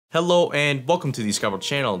Hello and welcome to the Discover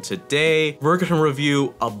channel. Today we're going to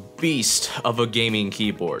review a beast of a gaming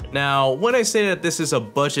keyboard. Now when I say that this is a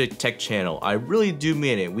budget tech channel, I really do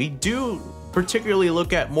mean it. We do particularly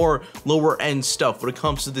look at more lower end stuff when it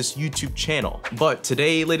comes to this YouTube channel. But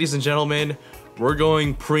today, ladies and gentlemen, we're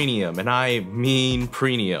going premium, and I mean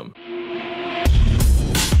premium.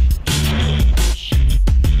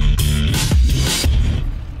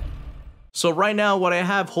 So right now, what I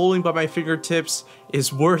have holding by my fingertips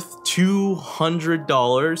is worth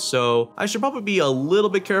 $200. So I should probably be a little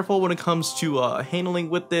bit careful when it comes to handling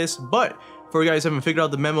with this. But for you guys who haven't figured out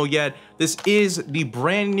the memo yet, this is the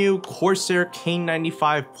brand new Corsair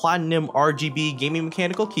K95 Platinum RGB gaming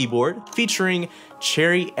mechanical keyboard featuring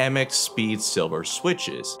Cherry MX Speed Silver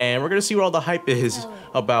switches. And we're gonna see what all the hype is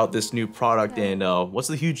about this new product and what's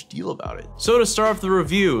the huge deal about it. So to start off the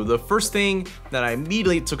review, the first thing that I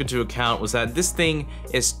immediately took into account was that this thing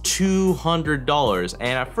is $200. And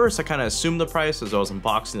at first I kind of assumed the price as I was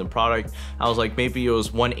unboxing the product. I was like, maybe it was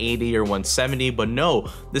 $180 or $170, but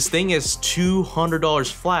no, this thing is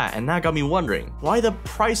 $200 flat. And that got me wondering, why the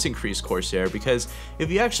price increase, Corsair? Because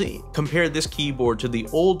if you actually compare this keyboard to the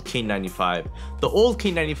old K95, the old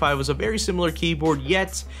K95 was a very similar keyboard,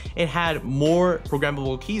 yet it had more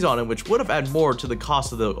programmable keys on it, which would have added more to the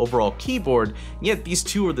cost of the overall keyboard, yet these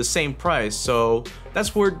two are the same price. So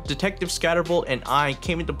that's where Detective Scatterbolt and I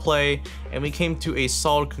came into play, and we came to a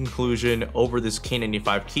solid conclusion over this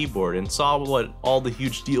K95 keyboard and saw what all the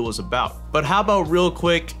huge deal was about. But how about real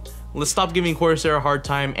quick, let's stop giving Corsair a hard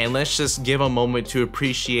time and let's just give a moment to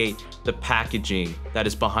appreciate the packaging that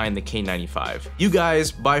is behind the K95. You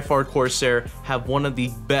guys, by far, Corsair, have one of the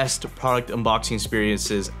best product unboxing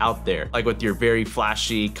experiences out there, like with your very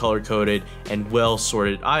flashy, color-coded, and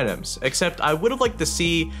well-sorted items. Except I would have liked to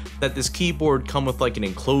see that this keyboard come with like an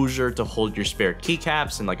enclosure to hold your spare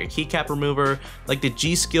keycaps and like a keycap remover, like the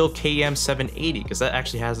G-Skill KM780, because that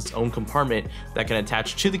actually has its own compartment that can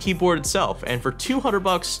attach to the keyboard itself. And for 200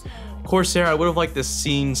 bucks, Corsair, I would have liked to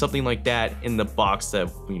seen something like that in the box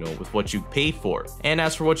that, you know, with what you pay for. And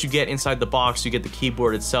as for what you get inside the box, you get the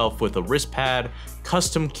keyboard itself with a wrist pad,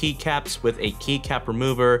 custom keycaps with a keycap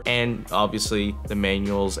remover, and obviously the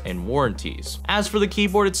manuals and warranties. As for the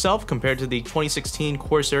keyboard itself, compared to the 2016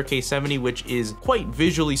 Corsair K70, which is quite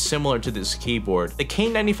visually similar to this keyboard, the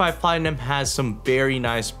K95 Platinum has some very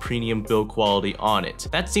nice premium build quality on it.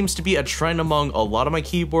 That seems to be a trend among a lot of my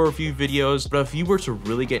keyboard review videos, but if you were to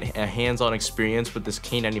really get a hands-on experience with this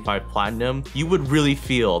K95 Platinum, you would really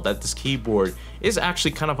feel that this keyboard is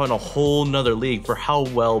actually kind of on a whole nother league for how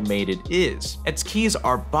well made it is. Its keys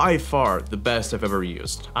are by far the best I've ever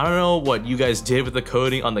used. I don't know what you guys did with the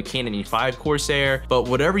coding on the K95 Corsair, but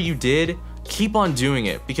whatever you did, keep on doing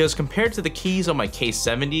it, because compared to the keys on my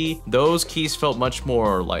K70, those keys felt much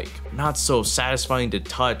more like not so satisfying to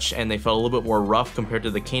touch, and they felt a little bit more rough compared to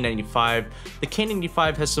the K95. The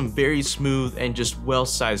K95 has some very smooth and just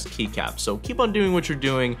well-sized keycaps, so keep on doing what you're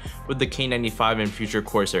doing with the K95 and future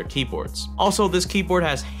Corsair keyboards. Also, this keyboard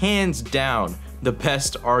has hands down the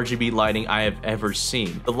best RGB lighting I have ever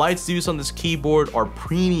seen. The lights used on this keyboard are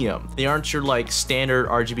premium. They aren't your like standard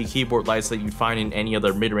RGB keyboard lights that you'd find in any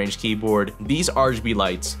other mid-range keyboard. These RGB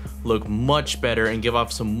lights look much better and give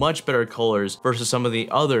off some much better colors versus some of the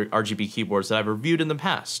other RGB keyboards that I've reviewed in the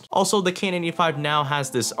past. Also, the K95 now has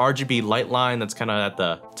this RGB light line that's kind of at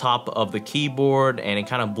the top of the keyboard, and it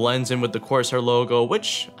kind of blends in with the Corsair logo,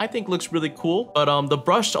 which I think looks really cool. But the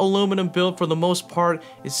brushed aluminum build for the most part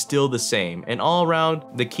is still the same, and all around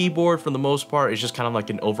the keyboard for the most part is just kind of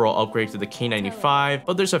like an overall upgrade to the K95.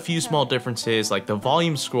 But there's a few small differences, like the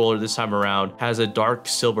volume scroller this time around has a dark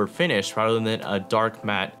silver finish rather than a dark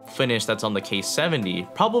matte finish that's on the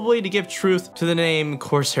K70, probably to give truth to the name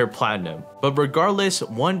Corsair Platinum. But regardless,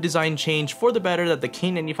 one design change for the better that the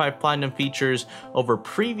K95 Platinum features over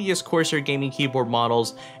previous Corsair gaming keyboard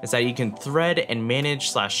models is that you can thread and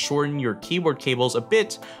manage / shorten your keyboard cables a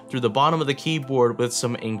bit through the bottom of the keyboard with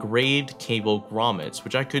some engraved cable grommets,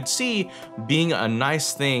 which I could see being a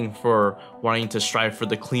nice thing for wanting to strive for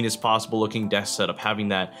the cleanest possible looking desk setup, having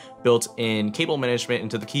that built-in cable management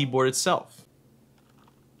into the keyboard itself.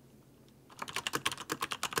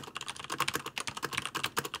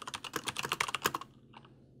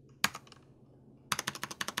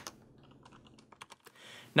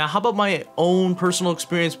 Now, how about my own personal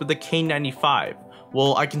experience with the K95?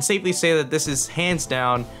 Well, I can safely say that this is hands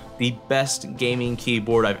down the best gaming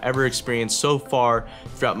keyboard I've ever experienced so far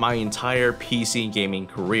throughout my entire PC gaming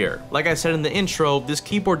career. Like I said in the intro, this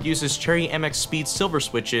keyboard uses Cherry MX Speed silver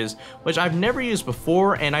switches, which I've never used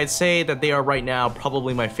before, and I'd say that they are right now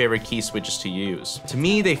probably my favorite key switches to use. To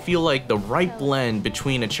me, they feel like the right blend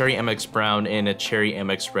between a Cherry MX Brown and a Cherry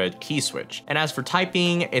MX Red key switch. And as for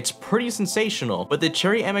typing, it's pretty sensational, but the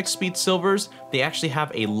Cherry MX Speed Silvers, they actually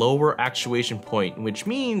have a lower actuation point, which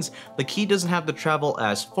means the key doesn't have to travel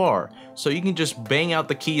as far, so you can just bang out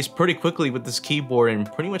the keys pretty quickly with this keyboard in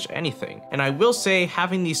pretty much anything. And I will say,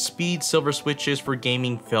 having these Speed Silver switches for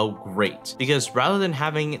gaming felt great, because rather than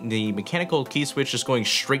having the mechanical key switch just going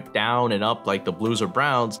straight down and up like the blues or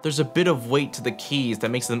browns, there's a bit of weight to the keys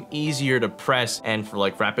that makes them easier to press and for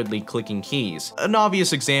like rapidly clicking keys. An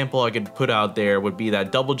obvious example I could put out there would be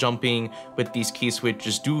that double jumping with these key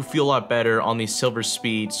switches do feel a lot better on these silver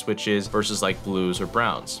speed switches versus like blues or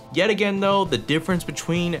browns. Yet again though, the difference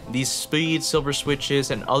between these speed silver switches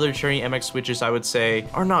and other Cherry MX switches, I would say,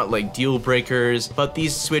 are not like deal breakers, but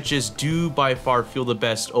these switches do by far feel the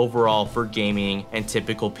best overall for gaming and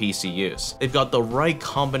typical PC use. They've got the right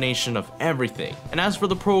combination of everything. And as for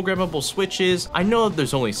the programmable switches, I know that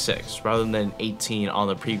there's only 6 rather than 18 on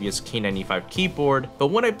the previous K95 keyboard, but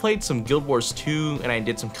when I played some Guild Wars 2 and I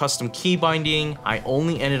did some custom key binding, I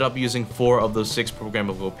only ended up using 4 of those 6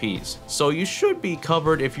 programmable keys. So you should be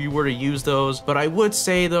covered if you were to use those, but I would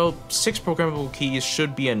say though, 6 programmable keys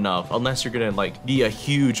should be enough unless you're gonna like be a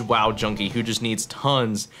huge WoW junkie who just needs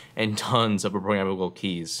tons and tons of programmable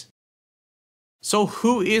keys. So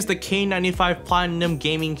who is the K95 Platinum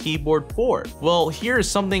gaming keyboard for? Well, here is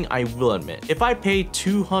something I will admit. If I paid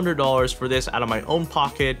 $200 for this out of my own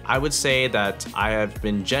pocket, I would say that I have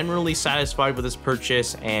been generally satisfied with this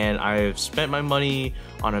purchase and I've spent my money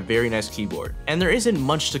on a very nice keyboard. And there isn't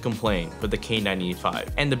much to complain with the K95.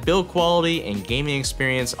 And the build quality and gaming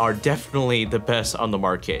experience are definitely the best on the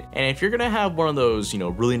market. And if you're gonna have one of those,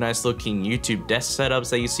 really nice looking YouTube desk setups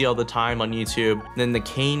that you see all the time on YouTube, then the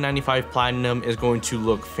K95 Platinum is going to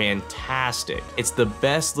look fantastic. It's the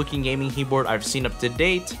best looking gaming keyboard I've seen up to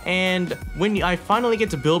date, and when I finally get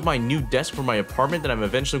to build my new desk for my apartment that I'm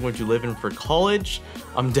eventually going to live in for college,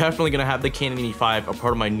 I'm definitely gonna have the K95 a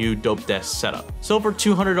part of my new dope desk setup. So for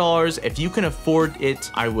 $200, if you can afford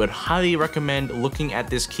it, I would highly recommend looking at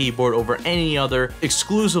this keyboard over any other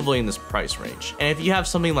exclusively in this price range. And if you have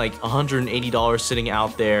something like $180 sitting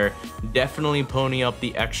out there, definitely pony up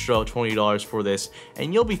the extra $20 for this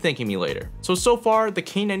and you'll be thanking me later. So far, the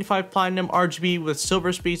K95 Platinum RGB with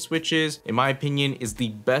silver speed switches, in my opinion, is the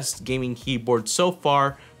best gaming keyboard so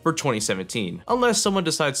far for 2017, unless someone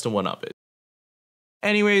decides to one-up it.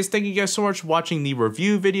 Anyways, thank you guys so much for watching the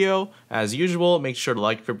review video. As usual, make sure to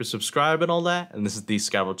like, favorite, subscribe, and all that. And this is the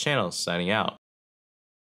Scout channel signing out.